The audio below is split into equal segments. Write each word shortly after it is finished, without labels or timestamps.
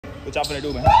What y'all finna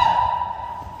do, man?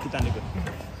 Keep that nigga.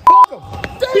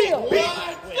 Damn!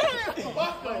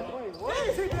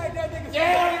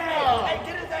 Yeah! Hey,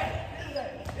 get his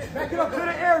ass! Back it up to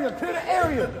the area, to the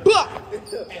area! Buck!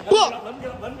 Buck! Let me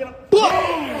get up, let me get up. Buck!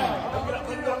 Let me get up, let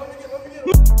me get up, let me get up, let me get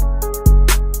up.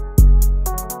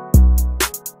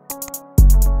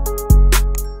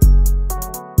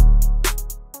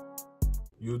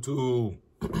 YouTube.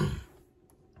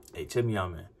 Hey, check me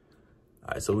out, man.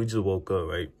 Alright, so we just woke up,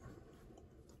 right?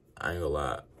 I ain't gonna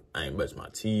lie. I ain't brushed my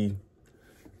teeth.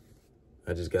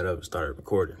 I just got up and started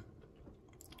recording.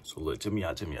 So look, check me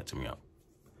out, check me out, check me out.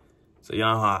 So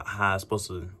y'all know how I'm supposed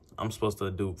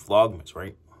to do Vlogmass,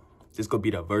 right? This gonna be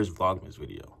the first Vlogmass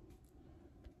video.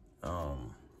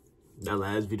 That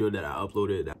last video that I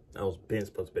uploaded, that was been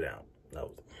supposed to be out. That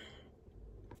was,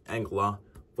 I ain't gonna lie.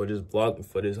 For this vlog,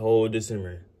 for this whole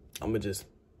December, I'ma just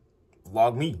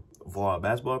vlog me. Vlog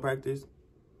basketball practice,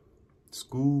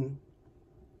 school,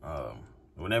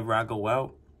 whenever I go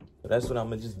out. That's what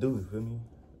I'ma just do, you feel me?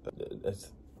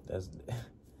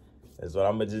 That's what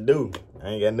I'ma just do. I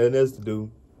ain't got nothing else to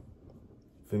do,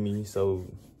 feel me? So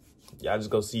y'all just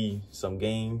go see some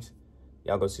games.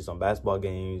 Y'all go see some basketball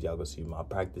games. Y'all go see my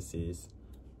practices.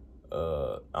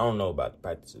 I don't know about the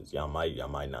practices. Y'all might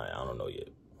not. I don't know yet.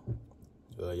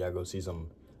 Y'all go see some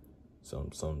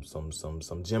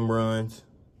gym runs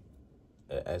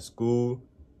at school.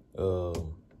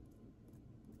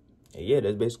 And yeah,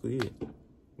 that's basically it.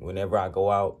 Whenever I go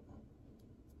out,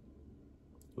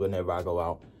 for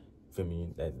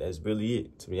me, that's really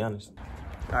it, to be honest.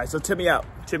 All right, so tell me out.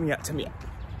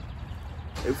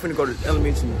 We're finna go to this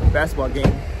elementary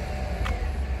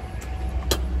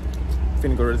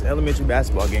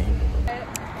basketball game.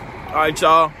 All right,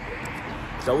 y'all.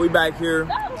 So we back here.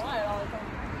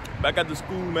 Back at the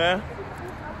school, man.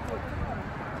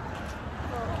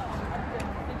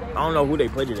 I don't know who they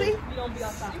play today.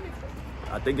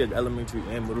 I think it's elementary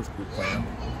and middle school playing.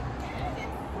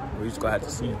 We just gonna have to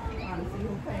see.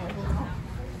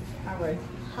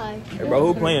 Hi. Hey, bro,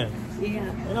 who playing? Yeah.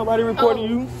 Ain't nobody recording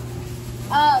you.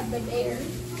 The Bears.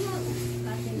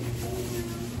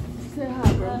 Say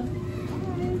hi, bro.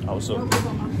 Oh, so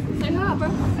Say hi, bro.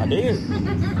 I did.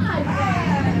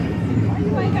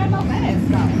 You ain't got no mask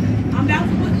though. I'm about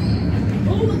to put.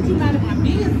 Who looked you out of my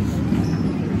business?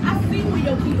 I see where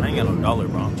your kids. I ain't got no dollar,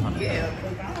 bro. I'm trying to get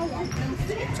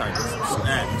some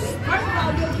snacks.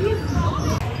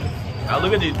 Now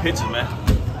look at these pictures, man.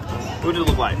 Who does it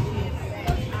look like?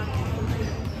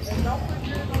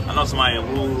 I know somebody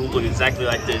who look exactly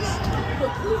like this.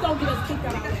 Who's gonna get us kicked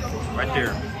out? Right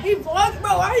there. He vlogs,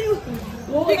 bro. Why are you?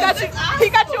 He got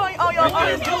you on your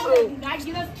YouTube. Not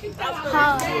get us kicked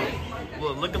out.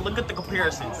 Look at the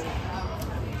comparisons.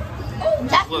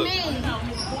 That's Look. me.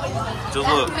 Just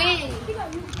look. That's me.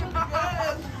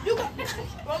 You gonna be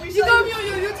on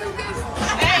your YouTube page?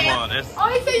 Come on, that's. Oh,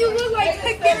 he said you look like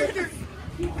the characters.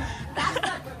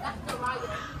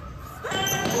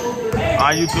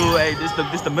 On YouTube, hey,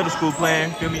 this the middle school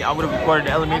plan. Feel me? I would have recorded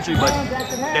the elementary, but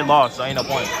they lost, so ain't no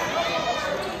point.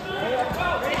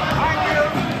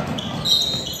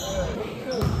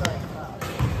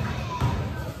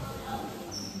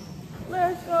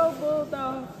 Let's go,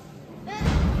 Bulldog.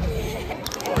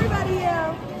 Everybody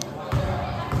yell.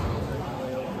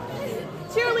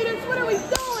 Cheerleaders, what are we doing?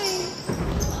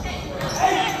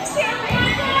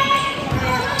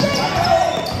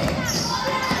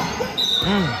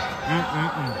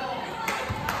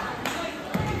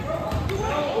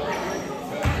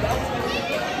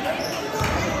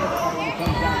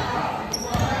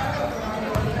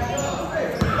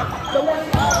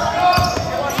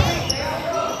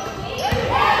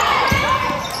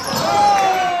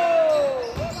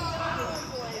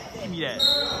 Give me that.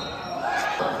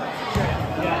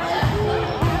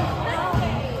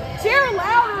 Cheer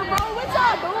louder, bro. What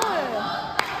y'all doing?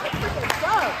 What's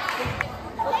up?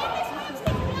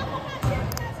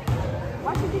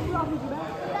 Why should you off his back?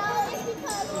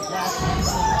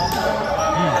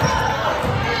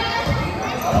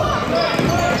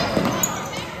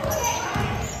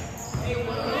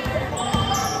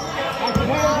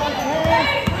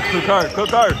 Cook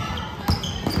hard.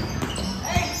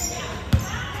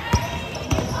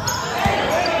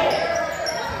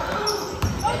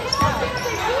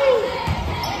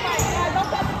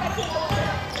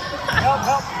 Help.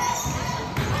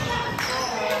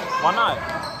 Why not?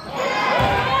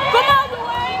 Come on,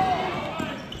 Dwayne.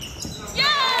 Yeah!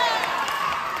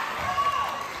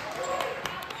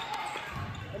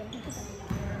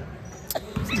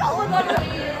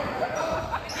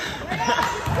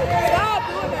 Stop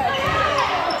doing that.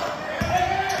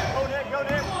 Go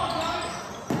there.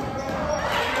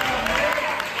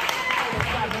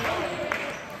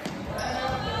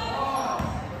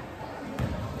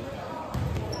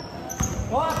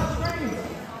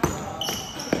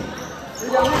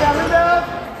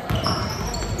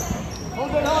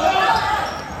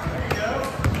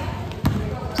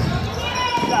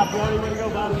 Let's go,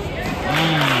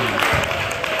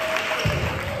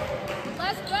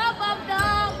 Bob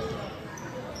Dog.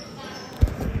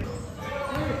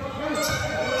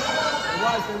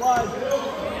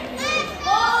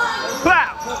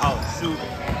 Oh, shoot.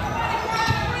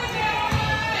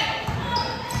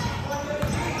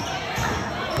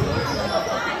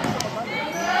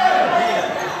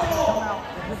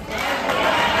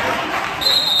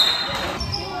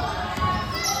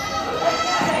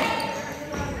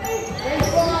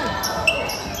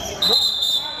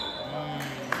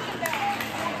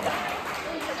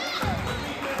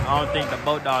 I don't think the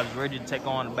Boat Dogs is ready to take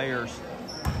on the Bears.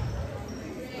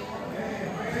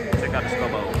 Check out the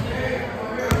Scobo.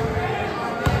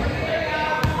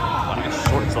 Oh, that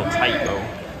short's so tight, though.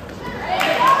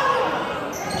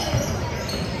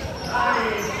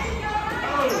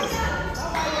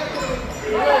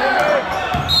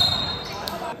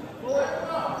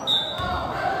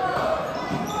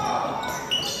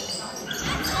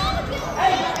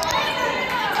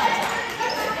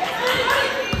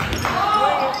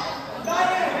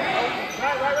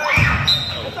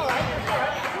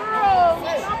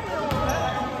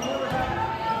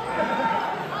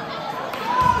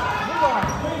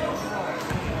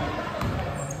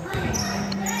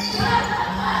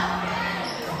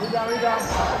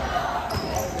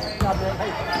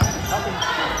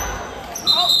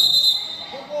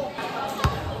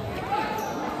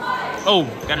 Oh,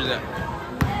 got it there.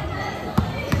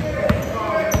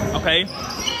 Okay.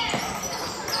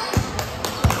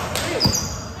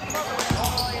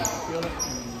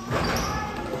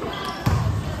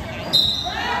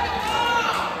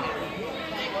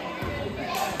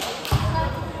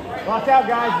 Block out,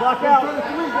 guys. Block out.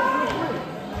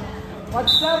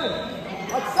 Watch 7.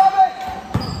 Watch 7.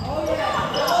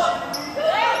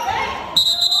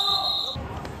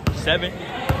 7.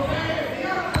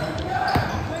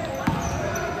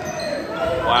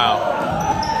 Wow.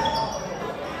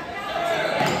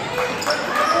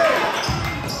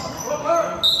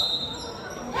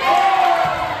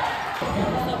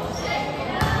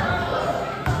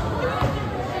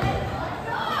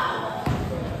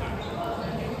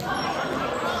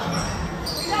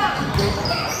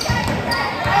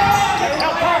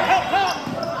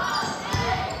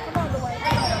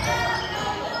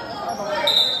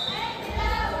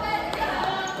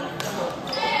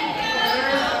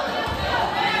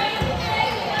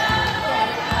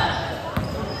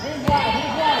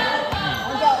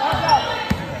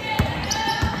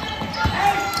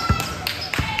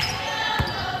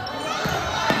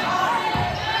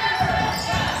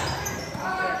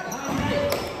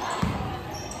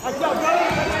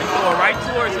 Right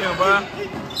towards him, bro.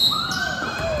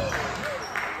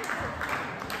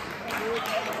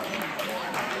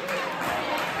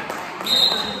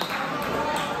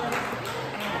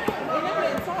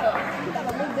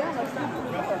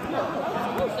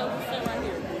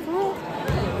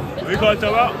 What you gonna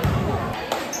talk about?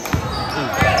 Ooh.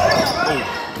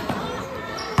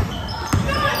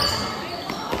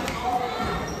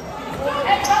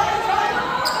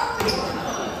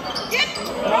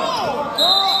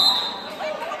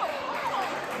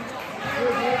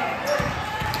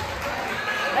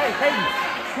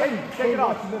 Hayden, shake it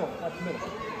off. Watch the middle. Watch the middle.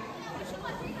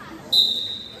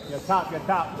 Your top. Your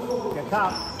top.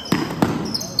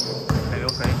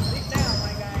 Okay.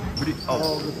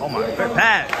 Oh my, fair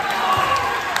pass.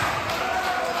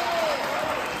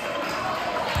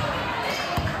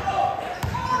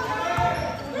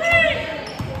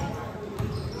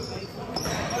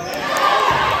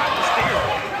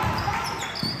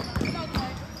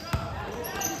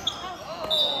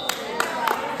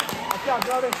 Watch out,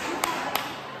 brother.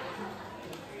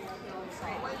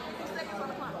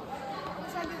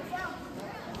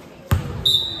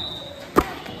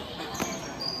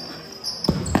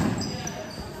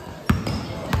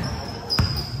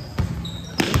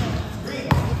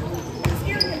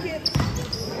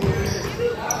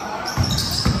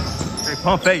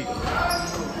 Pump fake.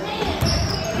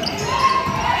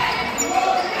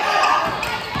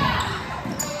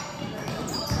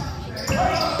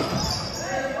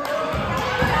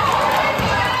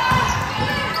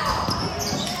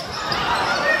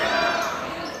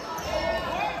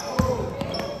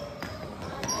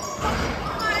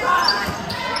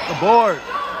 The board.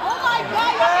 Oh my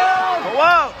God. Go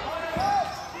up.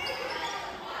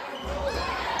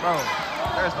 Bro,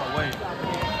 there's no way.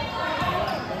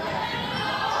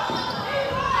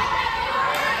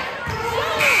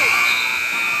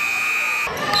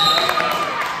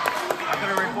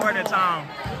 At time.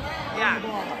 Yeah.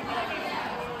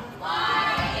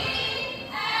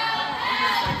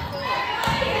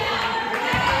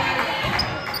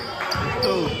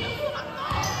 Two.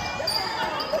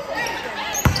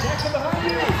 Jackson behind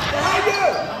you. Behind you.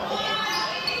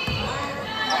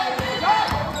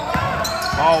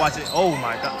 Oh, watch it. Oh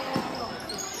my God.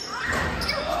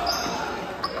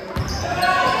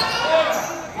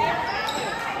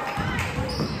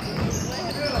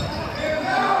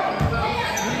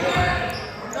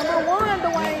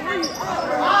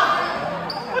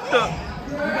 What the?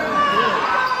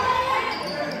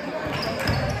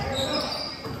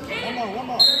 One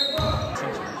more.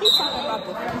 He's talking about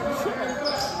the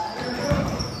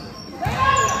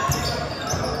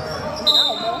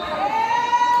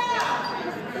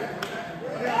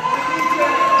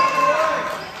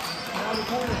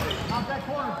Knock that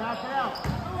corner, back it out.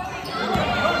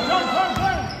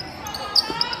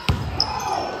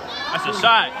 That's a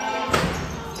shot.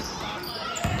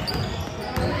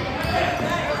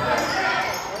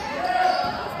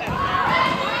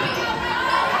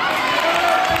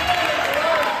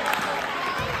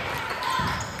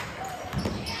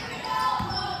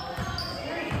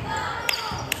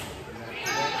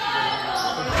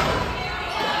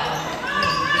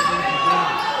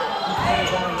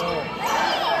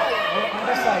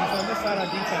 On this side on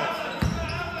defense.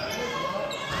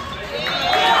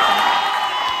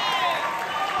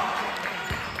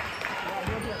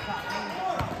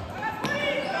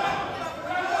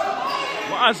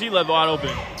 Why is he left wide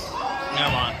open?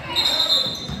 Never mind.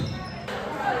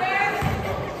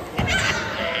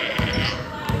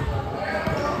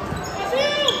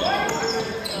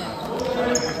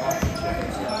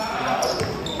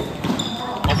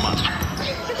 Oh my.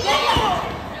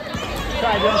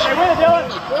 Try, Dylan. Hey, win it, Dylan.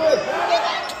 Win it.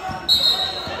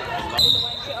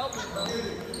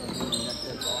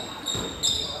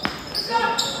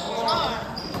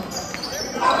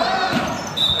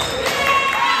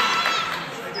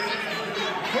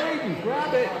 Hayden,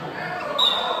 grab it.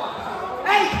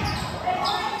 Hey!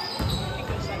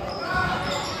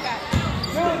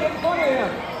 Dylan, get in front of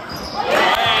him.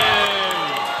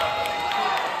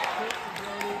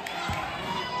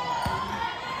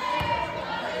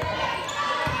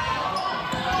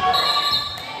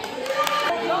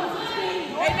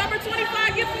 Hey, number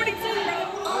 25, get 42, bro.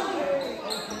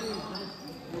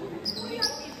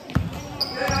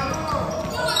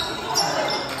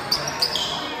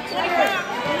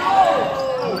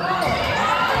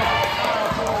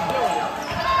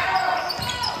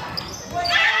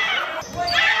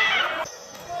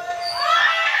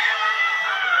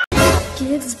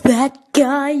 Gives that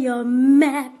guy a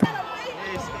map.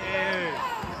 He's scared.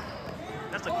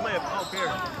 That's a clip. I don't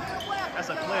care. That's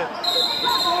a clip.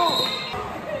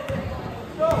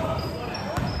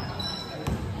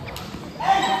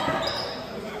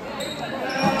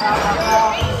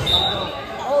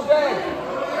 All day.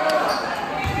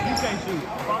 You can't shoot.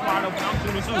 If I'm wide open, I'm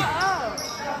shooting too.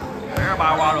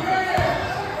 Everybody wide open.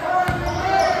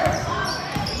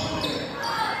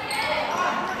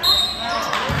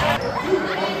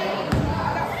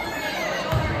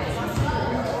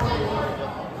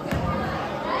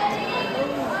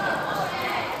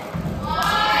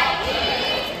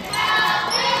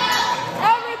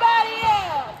 Everybody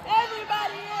else.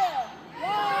 Everybody else.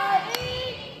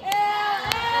 Y-E-L-L.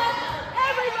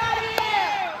 Everybody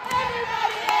else.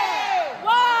 Everybody else.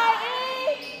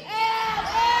 Y-E-L-L.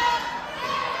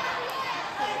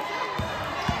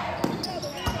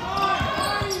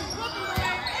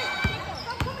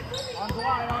 On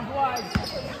Dwight, on Dwight.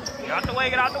 Get out the way,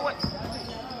 get out the way.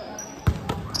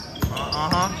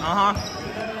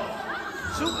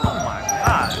 Shoot. Oh my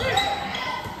God.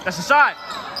 That's a shot.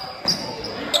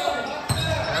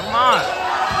 Never mind.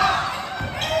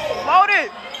 Load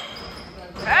it.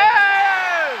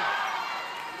 Hey!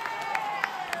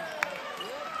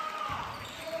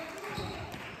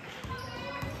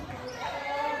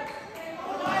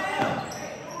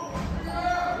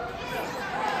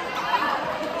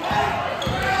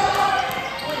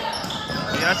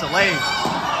 Yeah, that's a lane.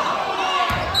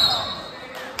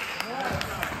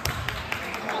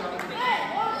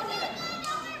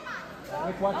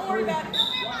 Watch Don't worry three. about it.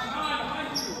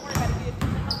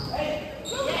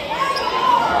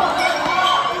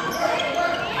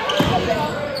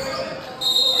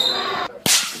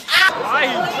 Why are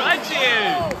you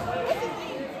touching?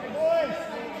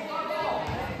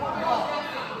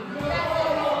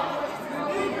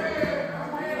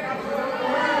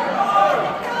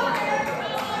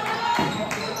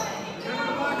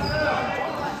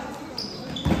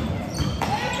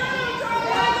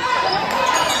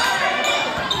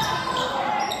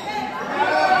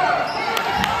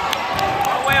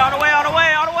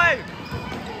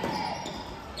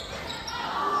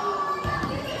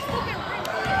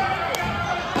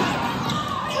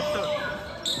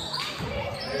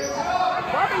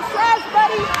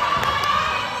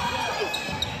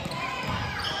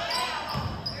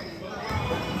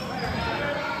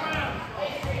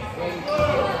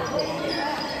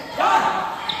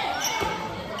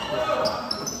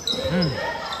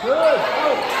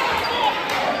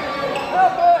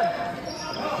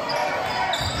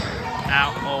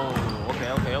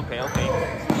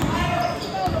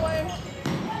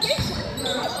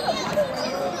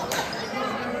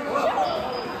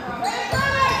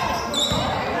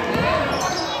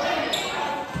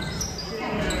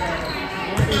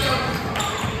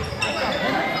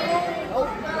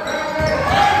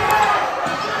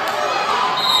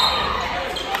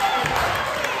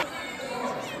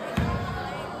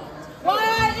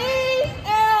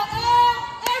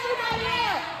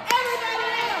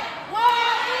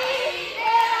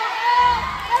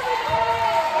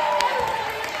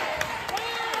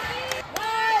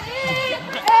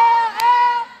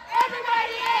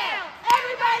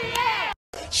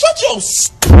 your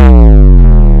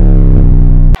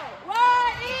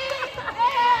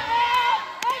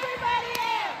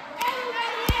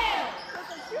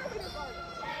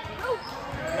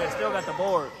Yeah, still got the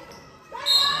board.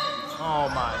 Oh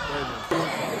my goodness.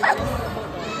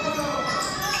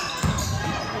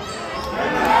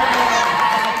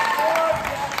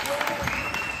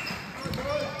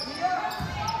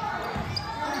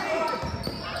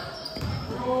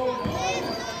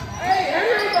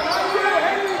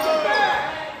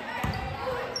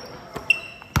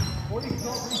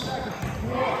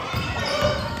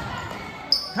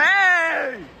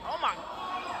 Hey! Oh my.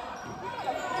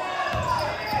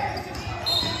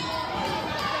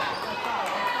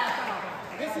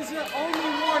 This is your only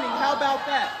warning. How about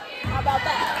that? How about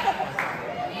that?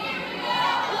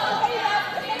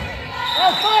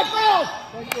 Oh, 5 fouls!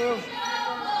 Thank you.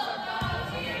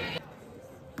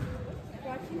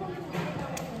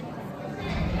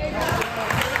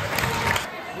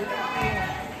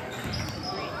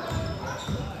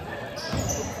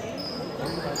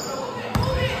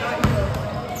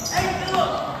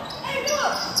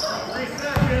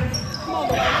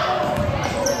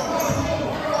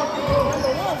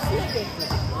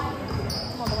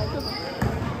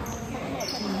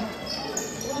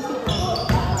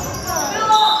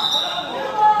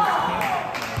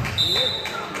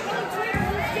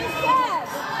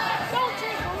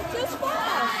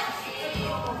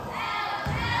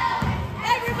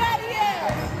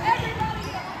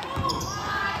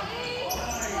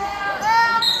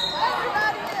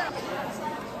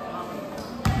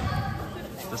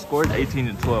 The score is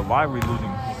 18-12. Why are we losing?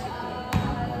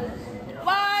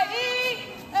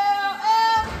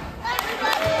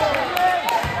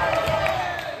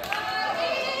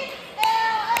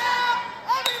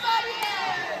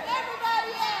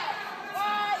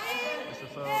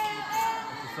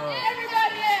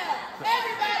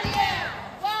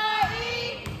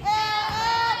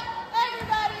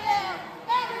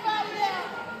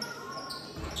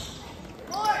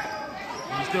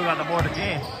 You still got the board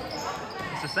again.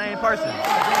 It's the same person.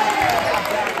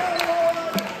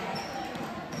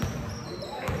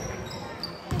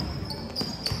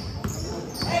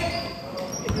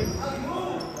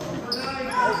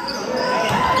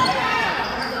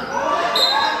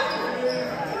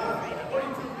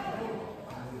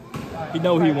 He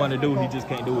know what he want to do, he just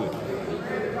can't do it.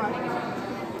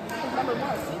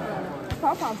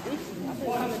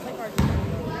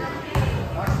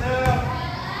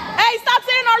 Hey, stop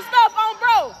saying our stuff on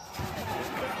bro.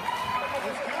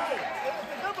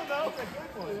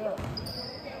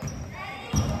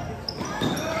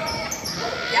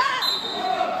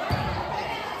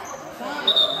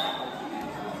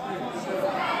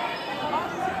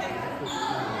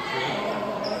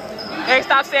 Hey,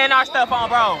 stop saying our stuff on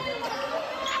bro.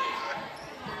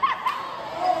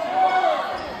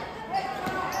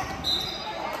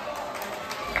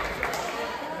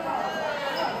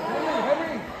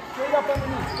 Straight up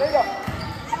underneath. Straight up.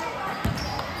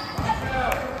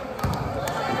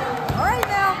 All right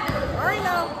now.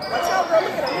 Watch out, bro.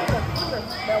 Look at her.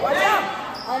 Bro, watch out.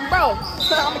 Bro.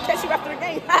 I'm gonna catch you after the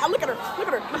game. Look at her.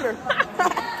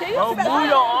 Can you Bro, see that? move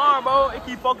your arm, bro. It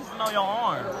keep focusing on your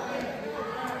arm.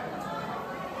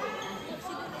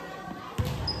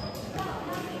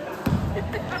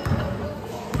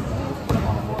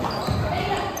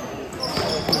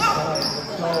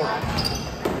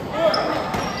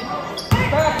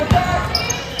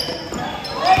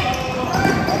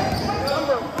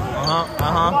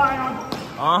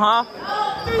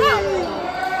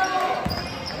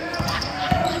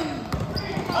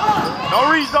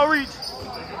 Don't reach.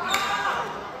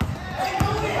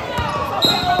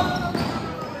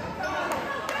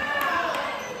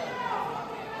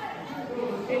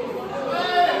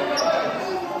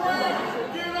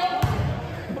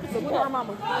 Look at our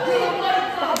mama.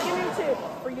 Stop giving me a tip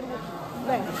for you to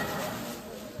win.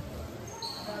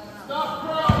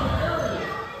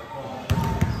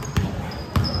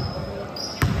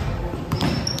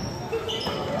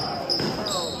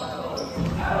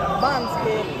 Bombs,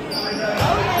 kid.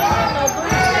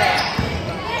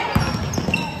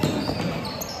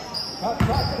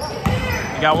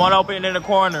 You got one open in the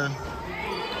corner.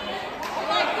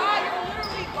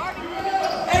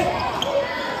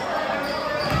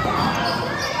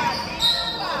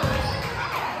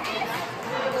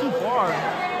 Too far.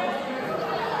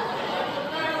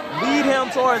 Lead him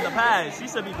towards the pass. He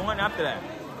should be going after that.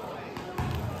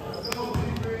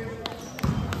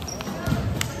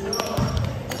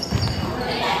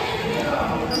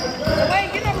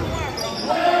 Wait, get number 1, bro.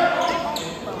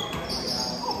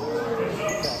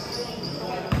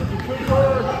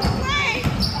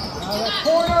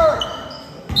 Corner.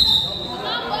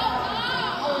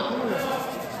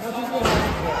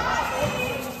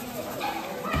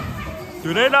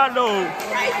 Do they not know?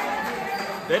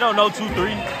 They don't know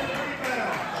 2-3.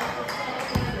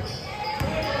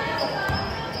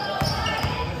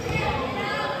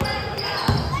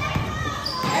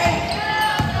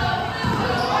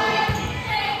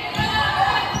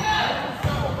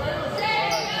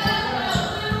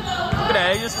 Look at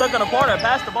that, he just stuck in the corner and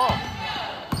passed the ball.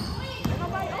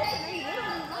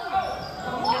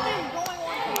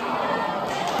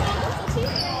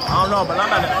 I don't know, but I'm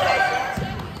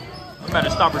about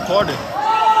to stop recording.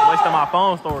 Wasting my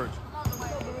phone storage.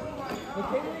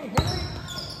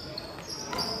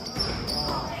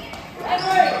 I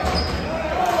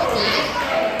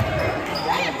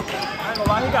ain't gonna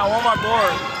lie, he got one more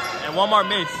board and one more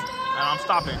miss, and I'm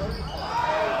stopping.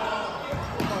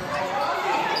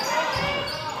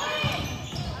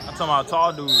 I'm talking about a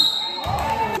tall dude.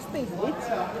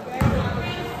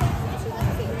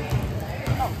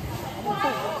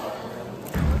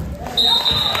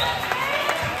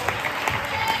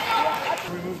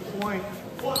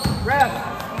 Ref,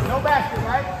 no basket,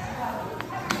 right?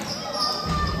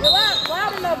 Relax,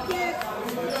 loud enough, kids.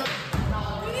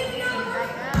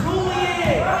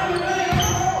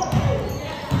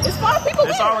 It's 5 people.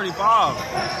 It's already 5.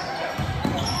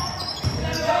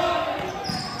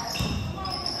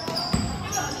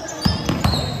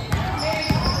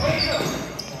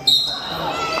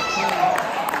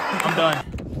 I'm done.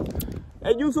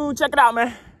 Hey, YouTube, check it out,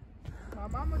 man. My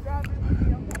mama driving with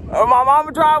me. My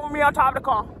mama drive with me on top of the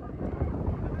car.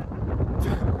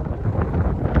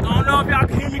 I don't know if y'all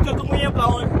can hear me because the wind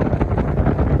blowing.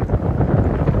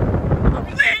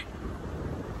 We lit.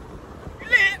 We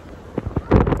lit.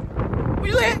 We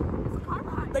lit.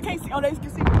 They can't see. Oh, they can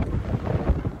see.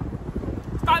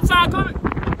 Stop sign coming.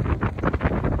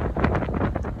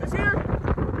 It's here.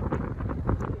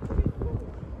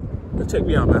 Check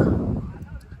me out, man.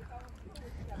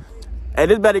 Hey,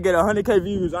 this better get 100K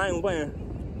views. I ain't playing.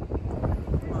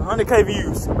 100K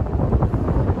views.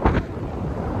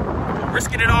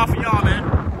 Risking it all for y'all, man.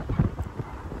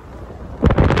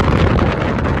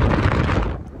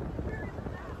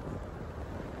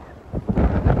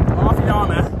 All for y'all,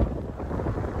 man.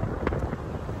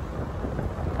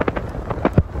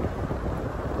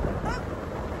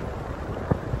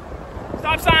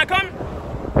 Stop sign coming.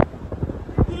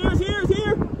 Here's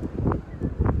here.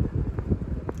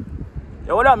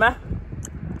 Yo, what up, man?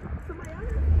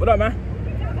 What up, man?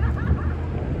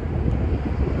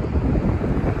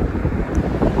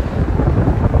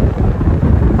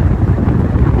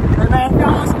 Hey, man, if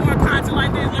y'all want some more content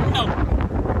like this, let me know.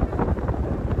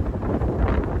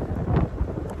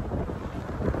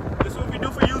 This is what we do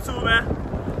for YouTube, man.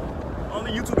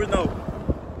 Only YouTubers know.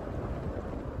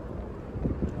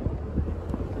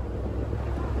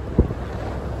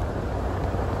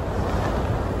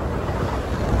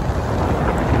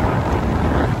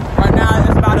 Right now,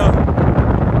 it's about a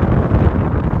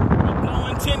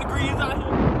 10 degrees out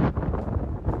here.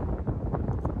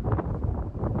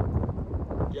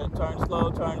 Yeah, turn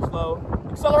slow.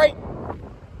 Accelerate.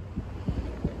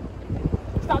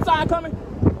 Stop sign coming.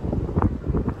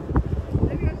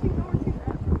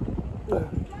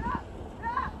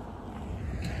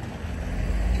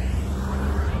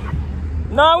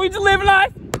 No, we just live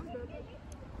life.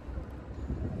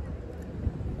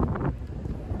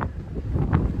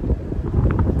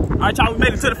 All right, y'all, we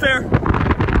made it to the fair. We're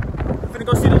finna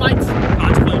go see the lights. No,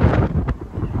 just playing.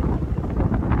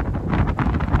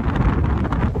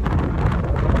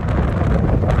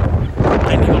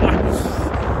 I ain't gonna lie.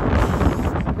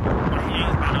 My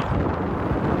hands about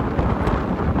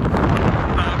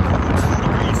to 2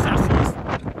 degrees Celsius.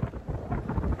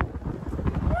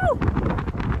 Woo!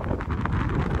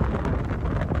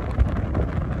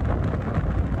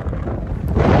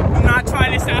 Do not try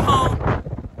this at home.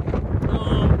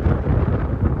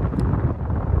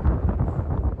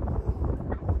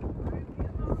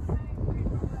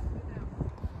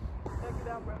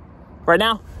 Right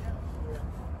now?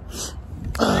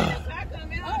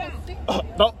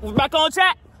 We're back on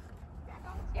chat.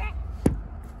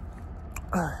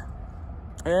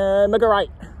 And make it right.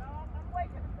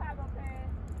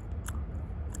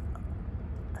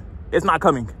 It's not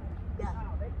coming.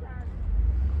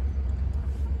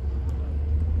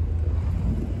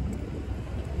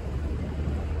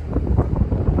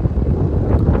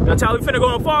 That's how we finna go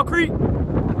on Fall Creek.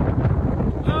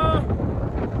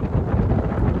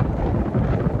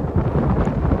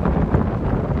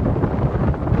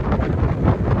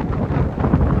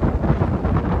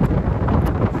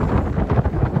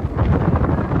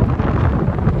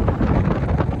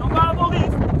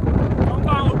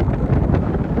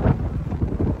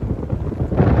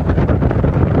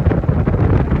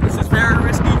 This is very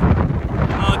risky.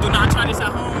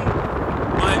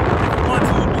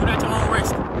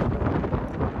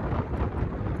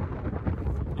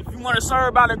 sir,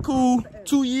 about a cool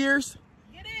 2 years.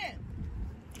 Get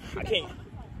in. I can't.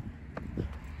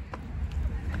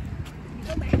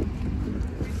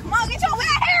 Come on, get your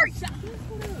head, Harry.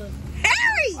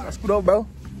 Harry. Let's scoot over, bro.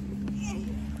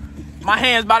 My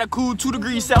hand's about a cool 2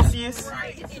 degrees Celsius. Oh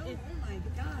my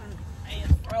God. I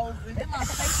am frozen. Get my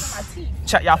face in my teeth.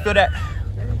 Check, y'all feel that?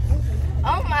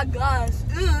 Oh my gosh.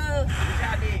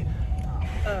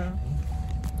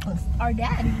 Our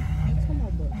daddy.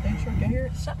 Make sure you can hear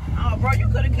it. Oh, bro, you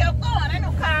could have kept going. Ain't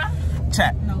no car.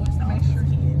 Check. No, it's not. Make sure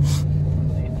he is.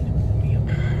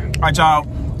 All right,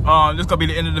 y'all. This gonna be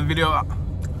the end of the video.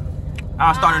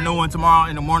 I'll start a new one tomorrow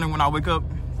in the morning when I wake up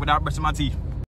without brushing my teeth.